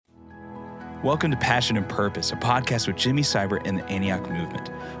Welcome to Passion and Purpose, a podcast with Jimmy Seibert and the Antioch Movement.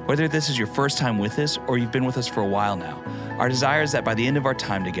 Whether this is your first time with us or you've been with us for a while now, our desire is that by the end of our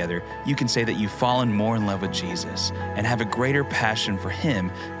time together, you can say that you've fallen more in love with Jesus and have a greater passion for Him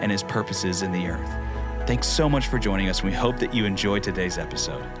and His purposes in the earth. Thanks so much for joining us, and we hope that you enjoy today's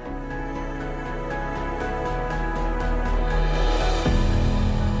episode.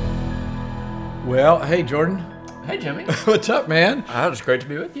 Well, hey, Jordan. Hey, Jimmy. What's up, man? It's great to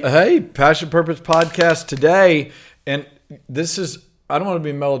be with you. Hey, Passion Purpose Podcast today. And this is, I don't want to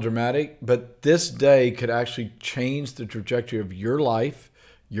be melodramatic, but this day could actually change the trajectory of your life,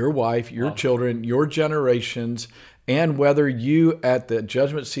 your wife, your children, your generations, and whether you at the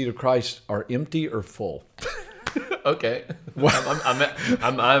judgment seat of Christ are empty or full. Okay.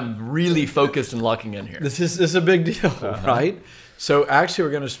 I'm really focused and locking in here. This is a big deal, right? So actually,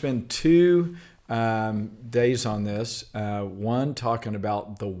 we're going to spend two days on this. One, talking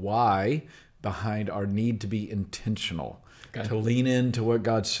about the why behind our need to be intentional, to lean into what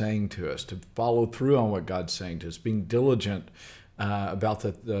God's saying to us, to follow through on what God's saying to us, being diligent about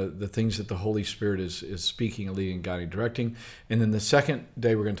the things that the Holy Spirit is speaking and leading, guiding, directing. And then the second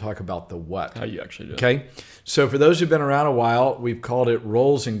day, we're going to talk about the what. How you actually do it. Okay? So for those who've been around a while, we've called it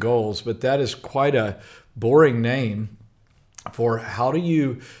Roles and Goals, but that is quite a boring name for how do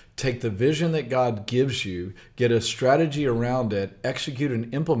you take the vision that God gives you, get a strategy around it, execute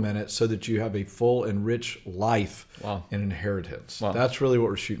and implement it so that you have a full and rich life and inheritance. Wow. That's really what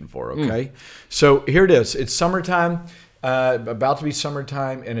we're shooting for, okay? So here it is. It's summertime, about to be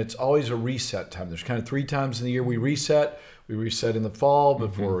summertime, and it's always a reset time. There's kind of 3 times in the year we reset. We reset in the fall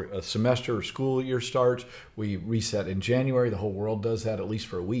before a semester or school year starts. We reset in January. The whole world does that at least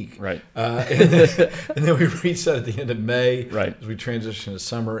for a week. Right. And then we reset at the end of May as we transition to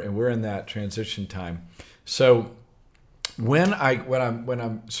summer, and we're in that transition time. So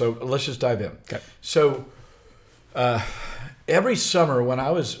so let's just dive in. Okay. So every summer when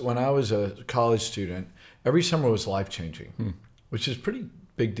I was a college student, every summer was life-changing, which is pretty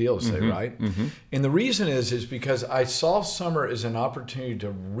big deal to say, right? And the reason is because I saw summer as an opportunity to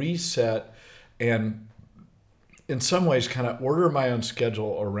reset and in some ways kind of order my own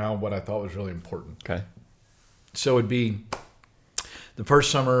schedule around what I thought was really important. Okay. So it'd be the first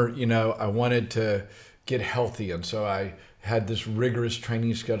summer, I wanted to get healthy. And so I had this rigorous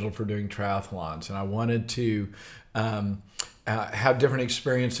training schedule for doing triathlons. And I wanted to have different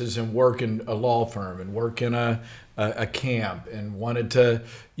experiences and work in a law firm and work in a camp, and wanted to,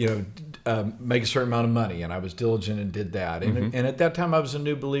 make a certain amount of money, and I was diligent and did that. And at that time, I was a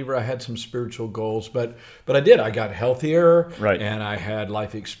new believer. I had some spiritual goals, but I did. I got healthier, and I had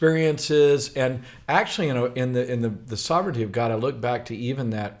life experiences. And actually, in the sovereignty of God, I look back to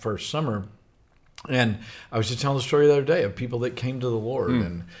even that first summer. And I was just telling the story the other day of people that came to the Lord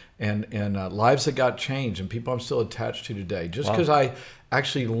and lives that got changed, and people I'm still attached to today. Just because I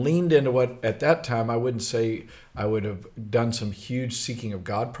actually leaned into what, at that time, I wouldn't say I would have done some huge seeking of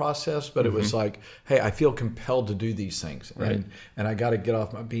God process, but it was like, hey, I feel compelled to do these things. And I got to get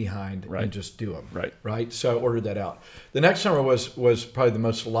off my behind and just do them. Right. So I ordered that out. The next summer was probably the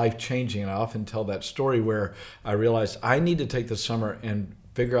most life-changing, and I often tell that story where I realized I need to take the summer and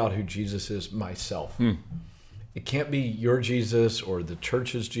figure out who Jesus is myself. It can't be your Jesus or the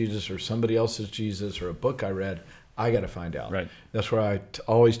church's Jesus or somebody else's Jesus or a book I read. I got to find out. That's where I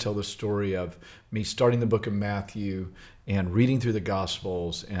always tell the story of me starting the book of Matthew and reading through the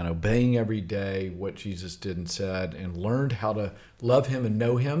Gospels and obeying every day what Jesus did and said, and learned how to love Him and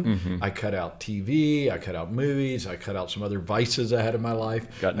know Him. I cut out TV, I cut out movies, I cut out some other vices I had in my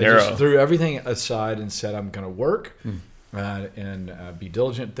life. Got narrow. I just threw everything aside and said, I'm going to work. And be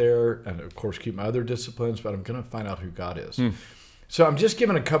diligent there, and of course keep my other disciplines, but I'm going to find out who God is. So I'm just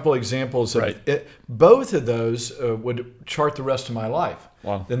giving a couple examples of it. Both of those would chart the rest of my life.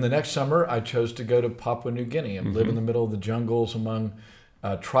 Then the next summer, I chose to go to Papua New Guinea and live in the middle of the jungles among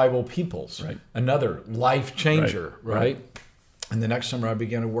tribal peoples. Another life changer, right? And the next summer, I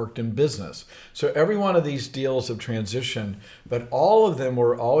began to work in business. So every one of these deals of transition, but all of them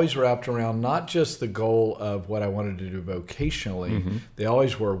were always wrapped around not just the goal of what I wanted to do vocationally. They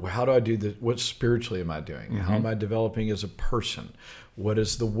always were, how do I do this? What spiritually am I doing? How am I developing as a person? What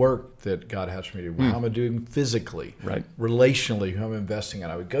is the work that God has for me to do? How am I doing physically? Relationally, who I'm investing in?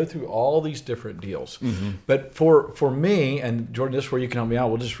 I would go through all these different deals. But for me, and Jordan, this is where you can help me out,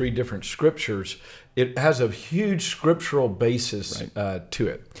 we'll just read different scriptures. It has a huge scriptural basis to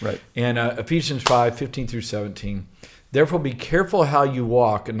it. And Ephesians 5:15 through 17, therefore be careful how you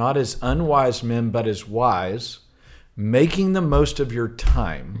walk, not as unwise men, but as wise, making the most of your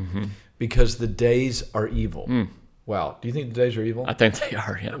time, because the days are evil. Wow. Do you think the days are evil? I think they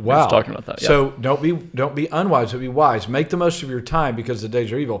are. Yeah. We Wow. were talking about that. Yeah. So don't be unwise, but be wise. Make the most of your time because the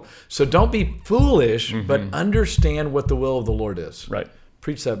days are evil. So don't be foolish, but understand what the will of the Lord is. Right.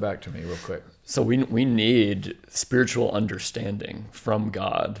 Preach that back to me real quick. So we need spiritual understanding from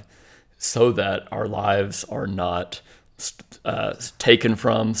God so that our lives are not taken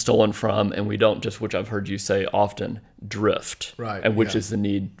from, stolen from, and we don't just, which I've heard you say often, drift. Right, And which yeah. is the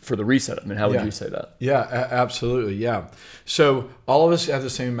need for the reset. I mean, how would Yeah. you say that? Yeah, absolutely. Yeah. So all of us have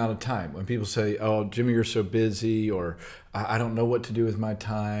the same amount of time. When people say, "Oh, Jimmy, you're so busy," or "I don't know what to do with my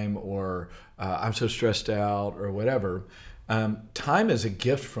time," or "I'm so stressed out," or whatever, time is a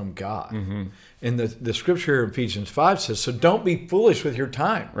gift from God. And the scripture in Ephesians 5 says, "So don't be foolish with your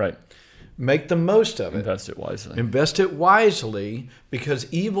time. Right. Make the most of it. Invest it wisely. Invest it wisely, because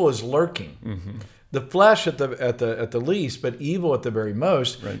evil is lurking. The flesh at the least, but evil at the very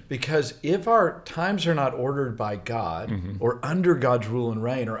most. Right. Because if our times are not ordered by God, or under God's rule and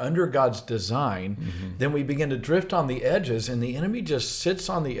reign, or under God's design, then we begin to drift on the edges, and the enemy just sits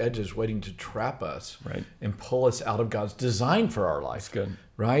on the edges waiting to trap us Right. and pull us out of God's design for our life. Good.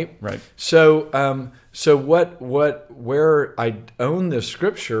 Right? Right. So where I own this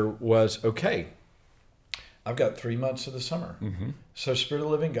scripture was, okay, I've got 3 months of the summer. So Spirit of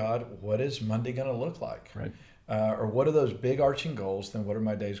the living God, what is Monday going to look like? Right. Or what are those big arching goals? Then what are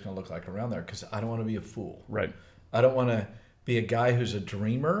my days going to look like around there? Because I don't want to be a fool. Right. I don't want to be a guy who's a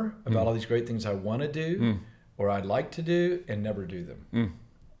dreamer about all these great things I want to do or I'd like to do and never do them.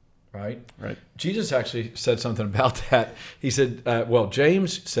 Right? Right. Jesus actually said something about that. He said,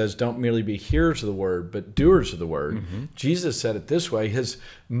 James says, don't merely be hearers of the word, but doers of the word. Jesus said it this way. His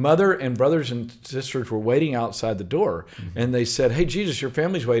mother and brothers and sisters were waiting outside the door. And they said, hey, Jesus, your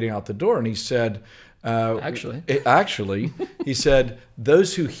family's waiting out the door. And he said, Actually, he said,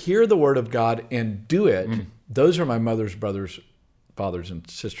 those who hear the word of God and do it, those are my mother's brothers, fathers, and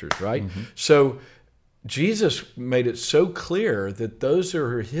sisters, right? So Jesus made it so clear that those who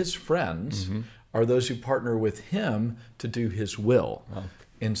are his friends are those who partner with him to do his will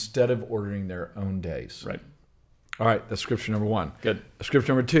instead of ordering their own days. Right. All right, that's scripture number 1. Good.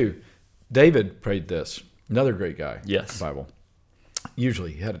 Scripture number 2, David prayed this. Another great guy Yes. in the Bible.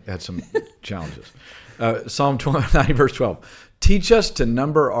 Usually he had some challenges. Psalm 90, verse 12. Teach us to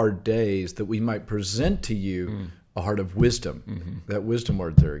number our days that we might present to you a heart of wisdom. That wisdom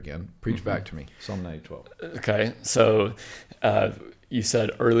word there again. Preach back to me. Psalm 90, 12. Okay. So you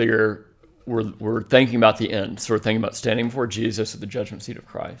said earlier we're thinking about the end. So we're thinking about standing before Jesus at the judgment seat of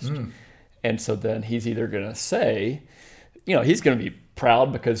Christ. And so then he's either going to say, he's going to be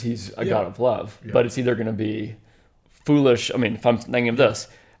proud because he's a God of love, but it's either going to be foolish. I mean, if I'm thinking of this,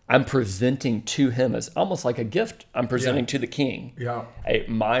 I'm presenting to him as almost like a gift. I'm presenting to the king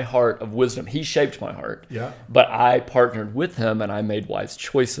my heart of wisdom. He shaped my heart, but I partnered with him and I made wise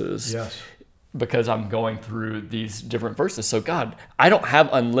choices because I'm going through these different verses. So God, I don't have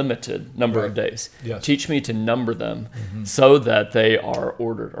unlimited number of days. Teach me to number them so that they are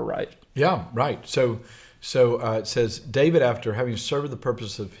ordered aright. Yeah, right. So it says, David, after having served the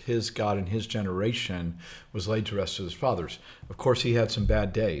purpose of his God in his generation, was laid to rest with his fathers. Of course, he had some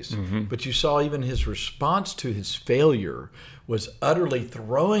bad days. But you saw even his response to his failure was utterly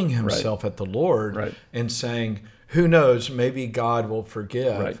throwing himself at the Lord and saying, who knows, maybe God will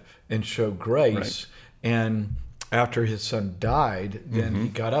forgive and show grace. And after his son died, then he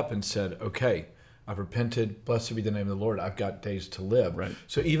got up and said, okay, I've repented. Blessed be the name of the Lord. I've got days to live.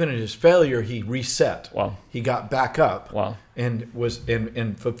 So even in his failure, he reset. He got back up and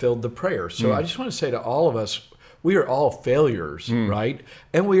and fulfilled the prayer. So I just want to say to all of us, we are all failures, right?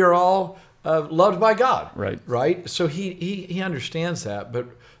 And we are all loved by God, right? So he understands that. But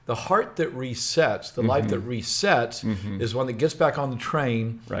the heart that resets, the life that resets, is one that gets back on the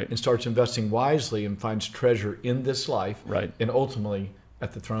train and starts investing wisely and finds treasure in this life, and ultimately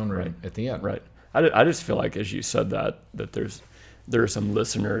at the throne room at the end. I just feel like, as you said that there are some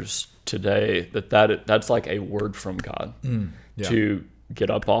listeners today that's like a word from God to get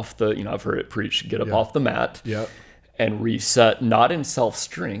up off the, I've heard it preached, get up off the mat and reset, not in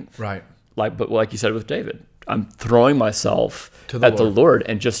self-strength, but like you said with David, I'm throwing myself at the Lord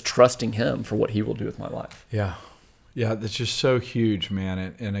and just trusting him for what he will do with my life. Yeah, that's just so huge,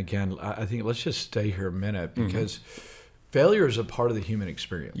 man. And again, I think let's just stay here a minute because failure is a part of the human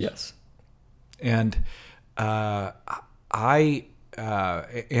experience. Yes. And what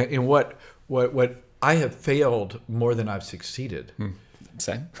I have failed more than I've succeeded.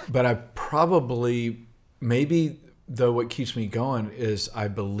 Same. But I probably, maybe though what keeps me going is I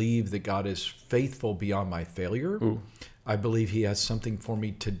believe that God is faithful beyond my failure. I believe he has something for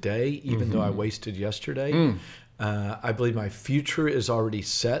me today, even though I wasted yesterday. I believe my future is already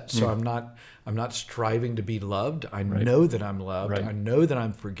set, so I'm not striving to be loved. I know that I'm loved. Right. I know that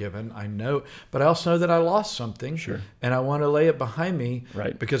I'm forgiven. I know, but I also know that I lost something, Sure. and I want to lay it behind me,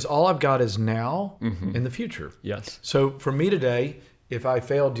 Right. because all I've got is now and the future. Yes. So for me today, if I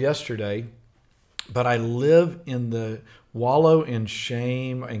failed yesterday, but I live in the wallow in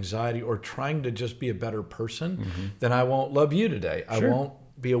shame, anxiety, or trying to just be a better person, then I won't love you today. Sure. I won't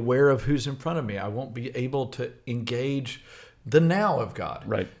be aware of who's in front of me. I won't be able to engage the now of God.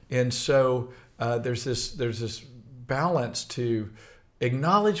 Right. And so there's this balance to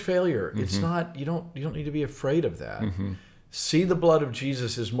acknowledge failure. It's not, you don't need to be afraid of that. See the blood of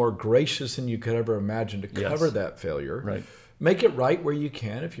Jesus is more gracious than you could ever imagine to cover Yes. that failure. Right. Make it right where you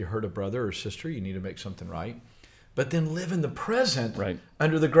can. If you hurt a brother or sister, you need to make something right. But then live in the present Right.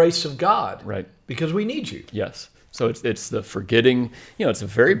 under the grace of God. Right. Because we need you. Yes. So it's the forgetting, it's a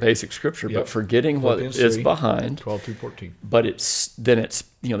very basic scripture, Yep. but forgetting what Philippians is 3, behind. 12 through 14. But it's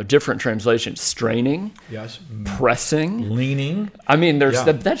the different translations, straining, Yes. pressing. Leaning. I mean,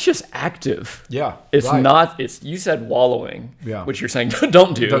 Yeah. that's just active. Yeah. It's right. not, you said wallowing, Yeah. which you're saying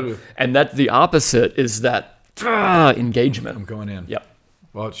don't do. Don't do. And that the opposite is that engagement. I'm going in. Yep.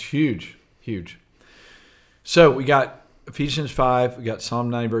 Well, it's huge, huge. So we got Ephesians 5, we got Psalm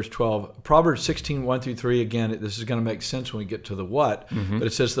 9, verse 12. Proverbs 16, 1 through 3, again, this is going to make sense when we get to the what. But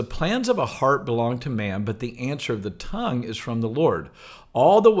it says, the plans of a heart belong to man, but the answer of the tongue is from the Lord.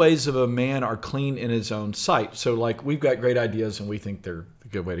 All the ways of a man are clean in his own sight. So like we've got great ideas and we think they're the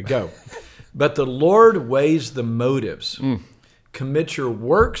good way to go. But the Lord weighs the motives. Commit your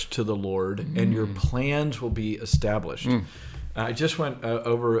works to the Lord and your plans will be established. I just went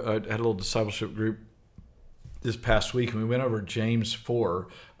over, had a little discipleship group this past week, and we went over James 4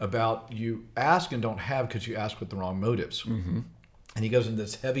 about you ask and don't have because you ask with the wrong motives. And he goes into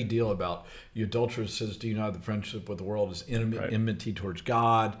this heavy deal about you adulterers says, do you know the friendship with the world is enmity towards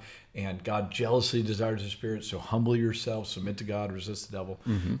God, and God jealously desires the Spirit, so humble yourself, submit to God, resist the devil.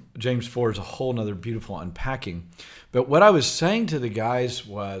 James 4 is a whole nother beautiful unpacking. But what I was saying to the guys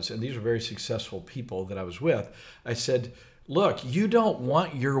was, and these were very successful people that I was with, I said, look, you don't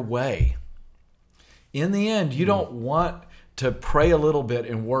want your way. In the end, you don't want to pray a little bit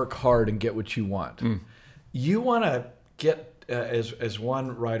and work hard and get what you want. You want to get, as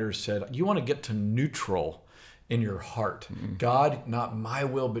one writer said, you want to get to neutral in your heart. God, not my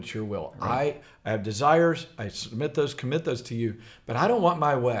will, but your will. Right. I have desires. I submit those, commit those to you, but I don't want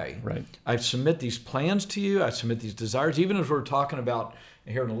my way. Right. I submit these plans to you. I submit these desires, even as we're talking about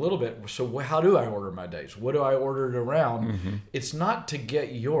here in a little bit. So how do I order my days? What do I order it around? It's not to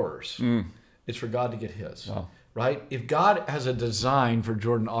get yours. It's for God to get his. Wow. Right? If God has a design for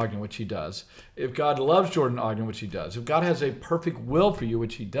Jordan Ogden, which he does, if God loves Jordan Ogden, which he does, if God has a perfect will for you,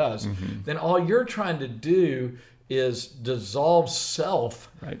 which he does, then all you're trying to do is dissolve self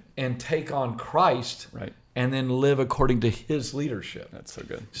and take on Christ and then live according to his leadership. That's so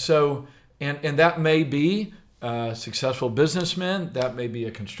good. So, and that may be a successful businessman, that may be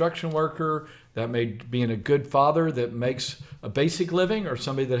a construction worker, that may be a good father that makes a basic living, or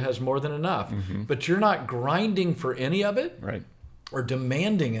somebody that has more than enough. But you're not grinding for any of it or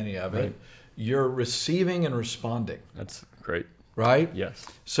demanding any of it. You're receiving and responding. That's great. Right? Yes.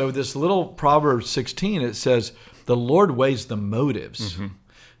 So this little Proverbs 16, it says, the Lord weighs the motives.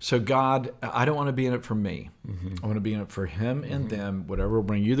 So God, I don't want to be in it for me. I want to be in it for him and them, whatever will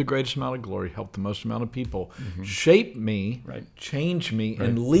bring you the greatest amount of glory, help the most amount of people, shape me, change me,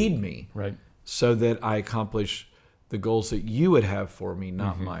 and lead me so that I accomplish the goals that you would have for me,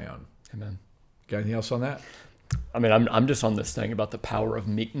 not my own. Amen. Got anything else on that? I mean, I'm just on this thing about the power of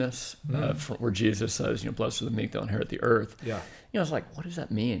meekness, where Jesus says, blessed are the meek, they'll inherit the earth. Yeah. It's like, what does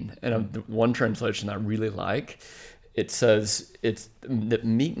that mean? And the one translation I really like, it says that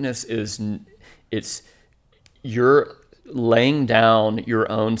meekness it's you're laying down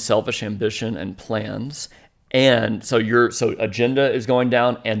your own selfish ambition and plans, and so agenda is going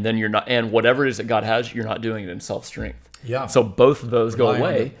down, and then you're not, and whatever it is that God has, you're not doing it in self-strength. Yeah. So both of those go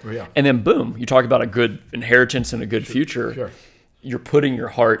away, and then boom, you talk about a good inheritance and a good future. Sure. You're putting your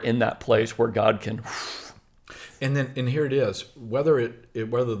heart in that place where God can. And here it is. Whether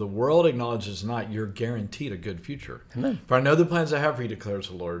the world acknowledges or not, you're guaranteed a good future. Amen. For I know the plans I have for you, declares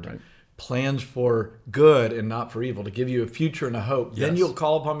the Lord. Plans for good and not for evil, to give you a future and a hope. Then you'll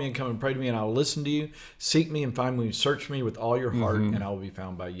call upon me and come and pray to me, and I will listen to you. Seek me and find me. Search me with all your heart, and I will be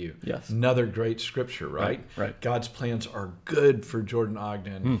found by you. Yes. Another great scripture, right? Right. God's plans are good for Jordan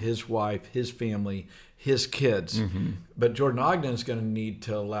Ogden, his wife, his family, his kids. But Jordan Ogden is going to need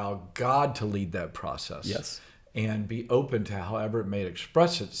to allow God to lead that process. Yes. And be open to however it may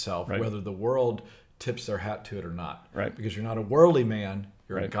express itself, whether the world tips their hat to it or not. Right. Because you're not a worldly man,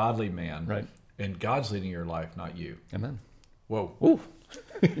 you're a Right. godly man. Right. And God's leading your life, not you. Amen. Whoa. Ooh,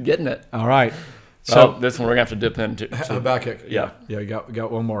 getting it. All right. So this one we're gonna have to dip into. Habakkuk. Yeah. We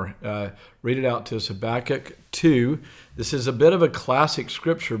got one more. Read it out to us. Habakkuk 2. This is a bit of a classic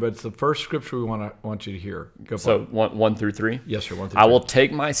scripture, but it's the first scripture we want you to hear. Go for So it. 1 through 3. Yes, sir. 1 through I 3. will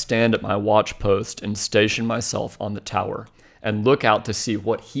take my stand at my watch post and station myself on the tower, and look out to see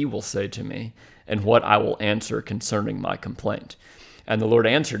what he will say to me, and what I will answer concerning my complaint. And the Lord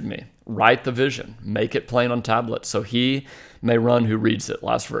answered me, write the vision, make it plain on tablets, so he may run who reads it.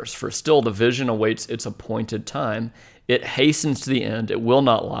 Last verse. For still the vision awaits its appointed time. It hastens to the end. It will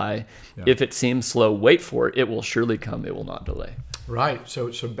not lie. Yeah. If it seems slow, wait for it. It will surely come. It will not delay. Right.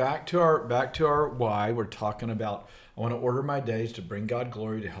 So back to our why. We're talking about, I want to order my days to bring God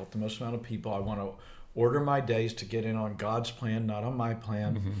glory, to help the most amount of people. I want to order my days to get in on God's plan, not on my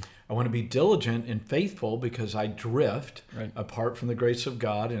plan. Mm-hmm. I want to be diligent and faithful because I drift Right. apart from the grace of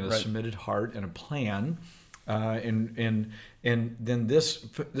God and a Right. submitted heart and a plan. And then this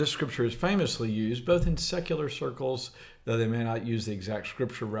scripture is famously used both in secular circles, though they may not use the exact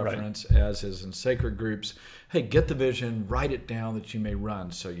scripture reference, as is in sacred groups. Hey, get the vision, write it down that you may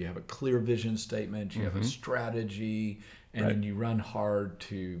run. So you have a clear vision statement, you have a strategy, and then you run hard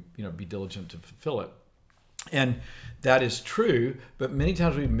to be diligent to fulfill it. And that is true, but many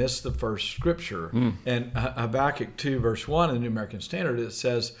times we miss the first scripture. And Habakkuk 2, verse 1 in the New American Standard, it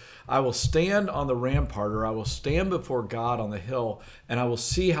says, I will stand on the rampart, or I will stand before God on the hill, and I will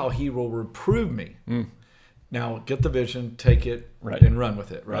see how he will reprove me. Now, get the vision, take it, and run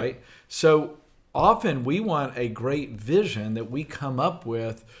with it, right? So often we want a great vision that we come up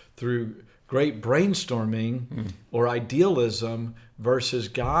with through great brainstorming or idealism versus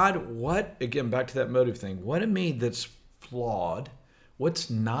God, what, again, back to that motive thing, what in me that's flawed, what's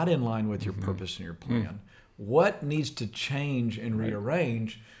not in line with your purpose and your plan, what needs to change and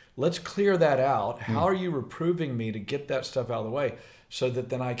rearrange, let's clear that out. How are you reproving me to get that stuff out of the way so that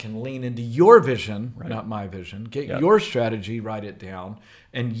then I can lean into your vision, not my vision, get your strategy, write it down,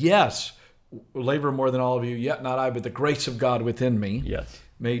 and yes, labor more than all of you, yet not I, but the grace of God within me. Yes.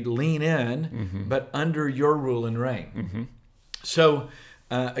 May lean in, but under your rule and reign. So,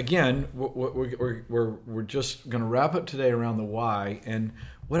 again, we're just going to wrap up today around the why. And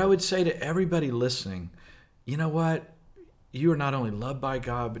what I would say to everybody listening, you know what? You are not only loved by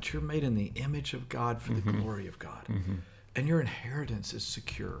God, but you're made in the image of God for the glory of God. And your inheritance is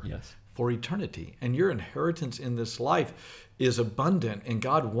secure for eternity. And your inheritance in this life is abundant, and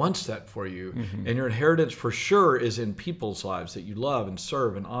God wants that for you. And your inheritance for sure is in people's lives that you love and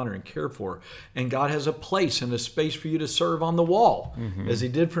serve and honor and care for. And God has a place and a space for you to serve on the wall, as he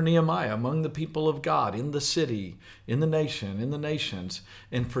did for Nehemiah, among the people of God, in the city, in the nation, in the nations.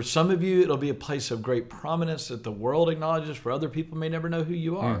 And for some of you, it'll be a place of great prominence that the world acknowledges. For other people may never know who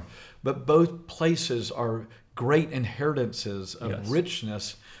you are. But both places are great inheritances of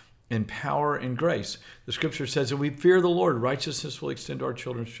richness and power and grace. The scripture says that we fear the Lord, righteousness will extend to our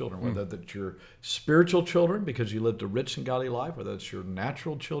children's children, whether that's your spiritual children because you lived a rich and godly life, whether it's your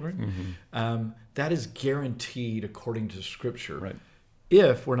natural children. That is guaranteed according to scripture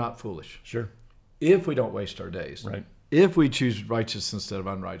if we're not foolish. Sure. If we don't waste our days. Right. If we choose righteousness instead of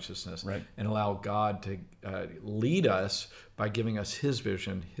unrighteousness and allow God to lead us by giving us his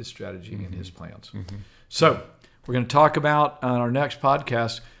vision, his strategy, and his plans. So we're going to talk about on our next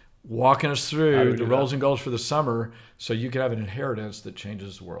podcast walking us through the roles and goals for the summer so you can have an inheritance that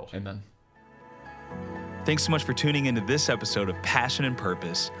changes the world. Amen. Thanks so much for tuning into this episode of Passion and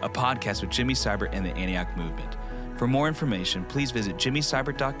Purpose, a podcast with Jimmy Seibert and the Antioch Movement. For more information, please visit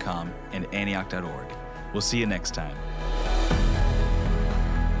jimmyseibert.com and antioch.org. We'll see you next time.